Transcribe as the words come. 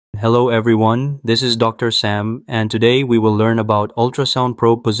Hello everyone, this is Dr. Sam, and today we will learn about ultrasound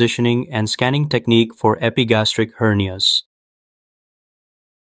probe positioning and scanning technique for epigastric hernias.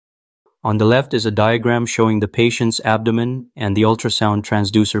 On the left is a diagram showing the patient's abdomen and the ultrasound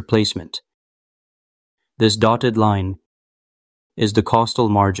transducer placement. This dotted line is the costal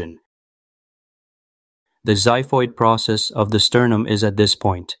margin. The xiphoid process of the sternum is at this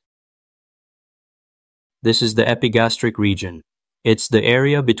point. This is the epigastric region. It's the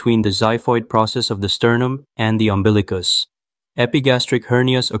area between the xiphoid process of the sternum and the umbilicus. Epigastric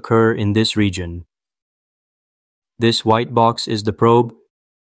hernias occur in this region. This white box is the probe,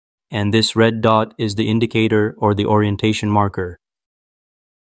 and this red dot is the indicator or the orientation marker.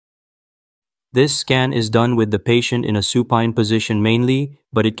 This scan is done with the patient in a supine position mainly,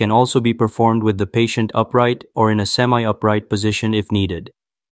 but it can also be performed with the patient upright or in a semi-upright position if needed.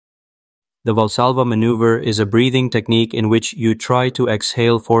 The Valsalva maneuver is a breathing technique in which you try to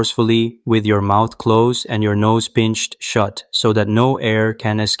exhale forcefully with your mouth closed and your nose pinched shut so that no air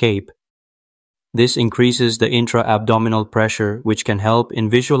can escape. This increases the intra-abdominal pressure, which can help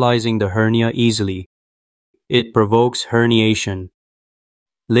in visualizing the hernia easily. It provokes herniation.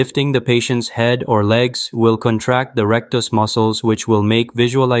 Lifting the patient's head or legs will contract the rectus muscles, which will make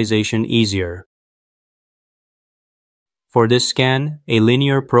visualization easier. For this scan, a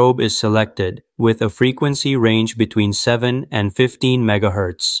linear probe is selected with a frequency range between 7 and 15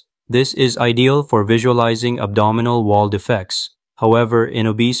 MHz. This is ideal for visualizing abdominal wall defects. However, in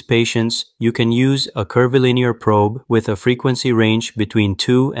obese patients, you can use a curvilinear probe with a frequency range between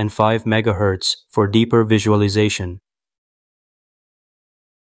 2 and 5 MHz for deeper visualization.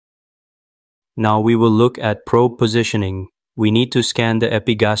 Now we will look at probe positioning. We need to scan the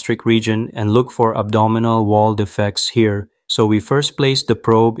epigastric region and look for abdominal wall defects here, so we first place the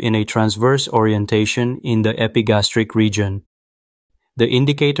probe in a transverse orientation in the epigastric region. The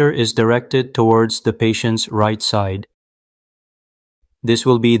indicator is directed towards the patient's right side. This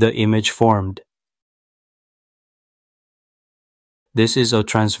will be the image formed. This is a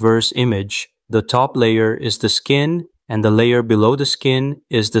transverse image. The top layer is the skin, and the layer below the skin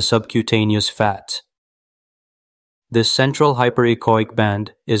is the subcutaneous fat. This central hyperechoic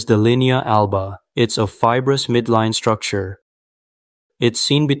band is the linea alba. It's a fibrous midline structure. It's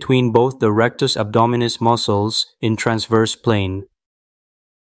seen between both the rectus abdominis muscles in transverse plane.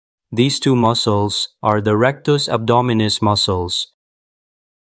 These two muscles are the rectus abdominis muscles.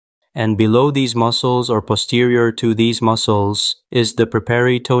 And below these muscles or posterior to these muscles is the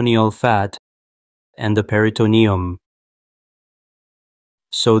preperitoneal fat and the peritoneum.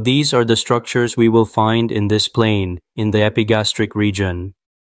 So these are the structures we will find in this plane, in the epigastric region.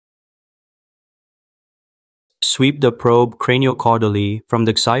 Sweep the probe craniocaudally from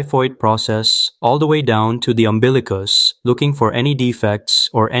the xiphoid process all the way down to the umbilicus, looking for any defects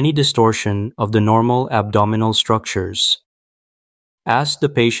or any distortion of the normal abdominal structures. Ask the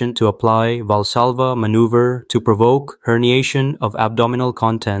patient to apply Valsalva maneuver to provoke herniation of abdominal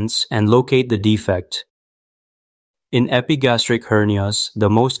contents and locate the defect. In epigastric hernias, the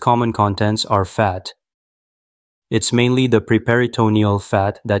most common contents are fat. It's mainly the preperitoneal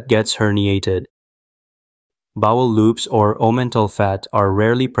fat that gets herniated. Bowel loops or omental fat are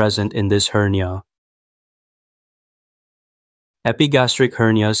rarely present in this hernia. Epigastric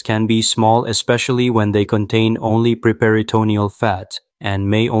hernias can be small, especially when they contain only preperitoneal fat, and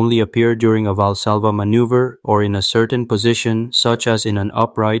may only appear during a Valsalva maneuver or in a certain position, such as in an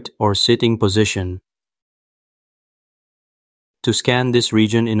upright or sitting position. To scan this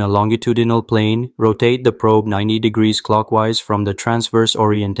region in a longitudinal plane, rotate the probe 90 degrees clockwise from the transverse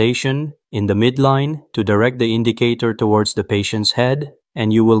orientation in the midline to direct the indicator towards the patient's head,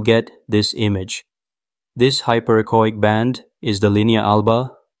 and you will get this image. This hyperechoic band is the linea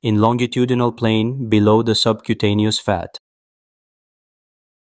alba in longitudinal plane below the subcutaneous fat.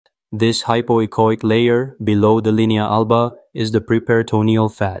 This hypoechoic layer below the linea alba is the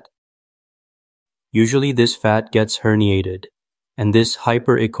preperitoneal fat. Usually this fat gets herniated, and this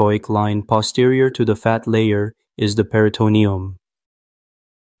hyperechoic line posterior to the fat layer is the peritoneum.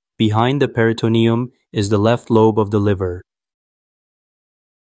 Behind the peritoneum is the left lobe of the liver.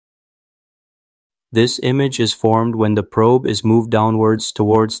 This image is formed when the probe is moved downwards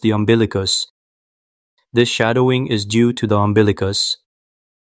towards the umbilicus. This shadowing is due to the umbilicus.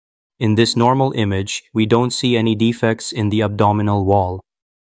 In this normal image, we don't see any defects in the abdominal wall.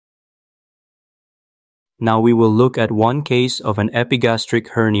 Now we will look at one case of an epigastric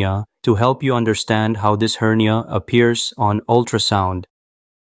hernia to help you understand how this hernia appears on ultrasound.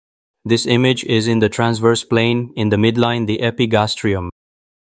 This image is in the transverse plane in the midline, the epigastrium.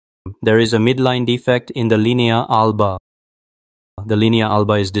 There is a midline defect in the linea alba. The linea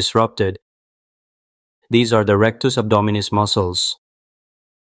alba is disrupted. These are the rectus abdominis muscles.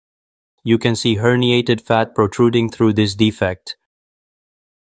 You can see herniated fat protruding through this defect.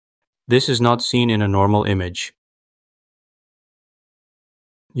 This is not seen in a normal image.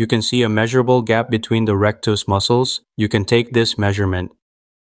 You can see a measurable gap between the rectus muscles. You can take this measurement.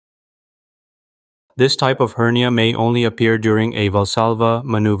 This type of hernia may only appear during a Valsalva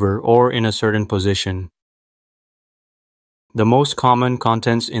maneuver or in a certain position. The most common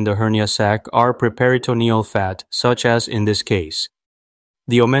contents in the hernia sac are preperitoneal fat, such as in this case.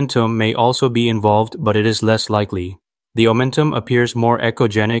 The omentum may also be involved, but it is less likely. The omentum appears more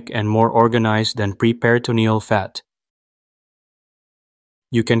echogenic and more organized than preperitoneal fat.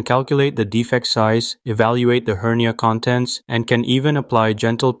 You can calculate the defect size, evaluate the hernia contents, and can even apply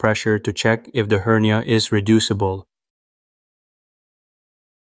gentle pressure to check if the hernia is reducible.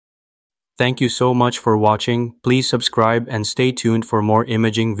 Thank you so much for watching. Please subscribe and stay tuned for more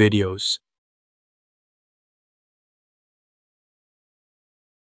imaging videos.